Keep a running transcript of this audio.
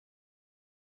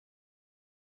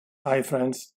Hi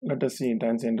friends, let us see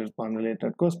transient response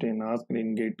related question asked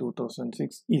in GATE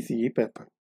 2006 ECE paper.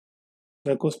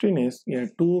 The question is a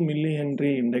 2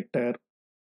 millihenry inductor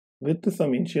with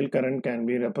some initial current can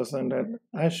be represented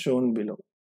as shown below,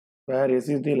 where S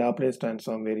is the Laplace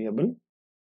transform variable.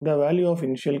 The value of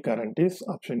initial current is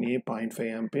option A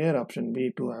 0.5 ampere, option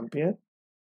B 2 ampere,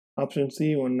 option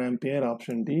C 1 ampere,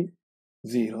 option D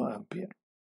 0 ampere.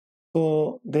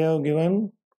 So they have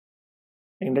given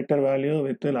inductor value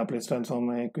with the Laplace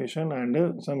transform equation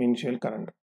and some initial current.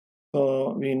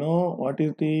 So we know what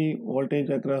is the voltage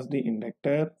across the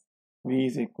inductor. V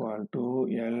is equal to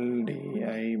L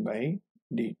di by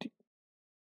dt.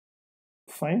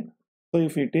 Fine. So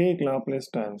if we take Laplace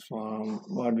transform,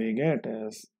 what we get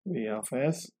is V of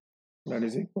S, that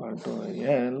is equal to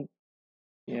L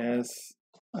S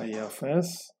I of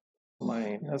S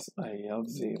minus I of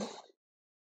 0.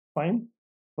 Fine.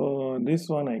 So this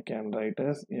one I can write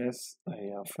as S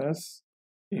I of S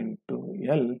into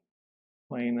L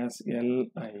minus L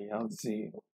I of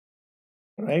 0.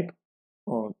 Right?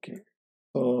 Okay.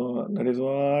 So that is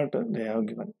what they have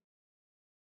given.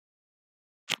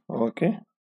 Okay.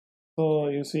 So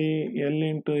you see L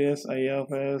into S I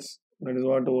of S, that is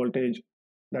what voltage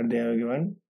that they have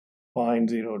given,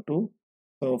 0.02.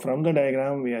 So from the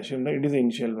diagram we assume that it is the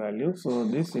initial value. So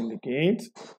this indicates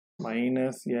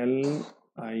minus L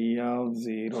I of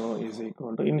 0 is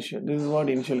equal to initial. This is what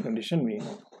initial condition we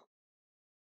know.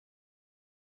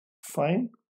 Fine.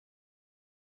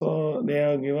 So they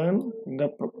have given in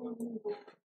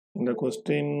the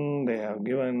question they have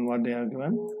given what they have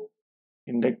given,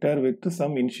 inductor with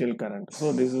some initial current.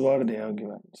 So this is what they have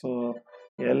given. So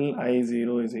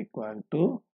Li0 is equal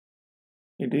to,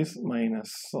 it is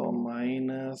minus, so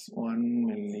minus 1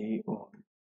 milliohm.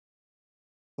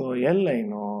 So L I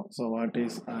know, so what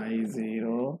is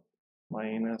I0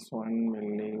 minus 1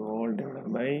 millivolt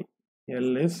divided by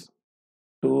L is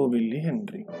 2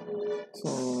 millihenry.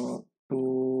 So 2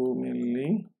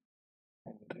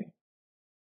 millihenry.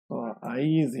 So I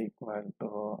is equal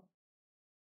to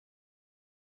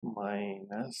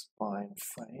minus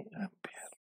 0.5 ampere,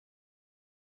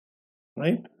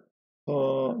 right?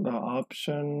 So the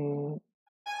option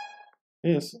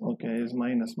is okay, is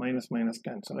minus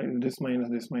cancel, right? This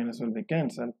minus will be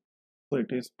cancelled, so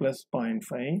it is plus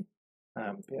 0.5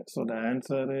 ampere. So the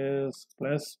answer is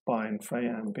plus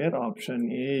 0.5 ampere.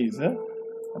 Option A is a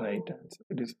right answer.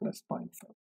 It is plus 0.5.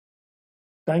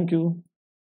 Thank you.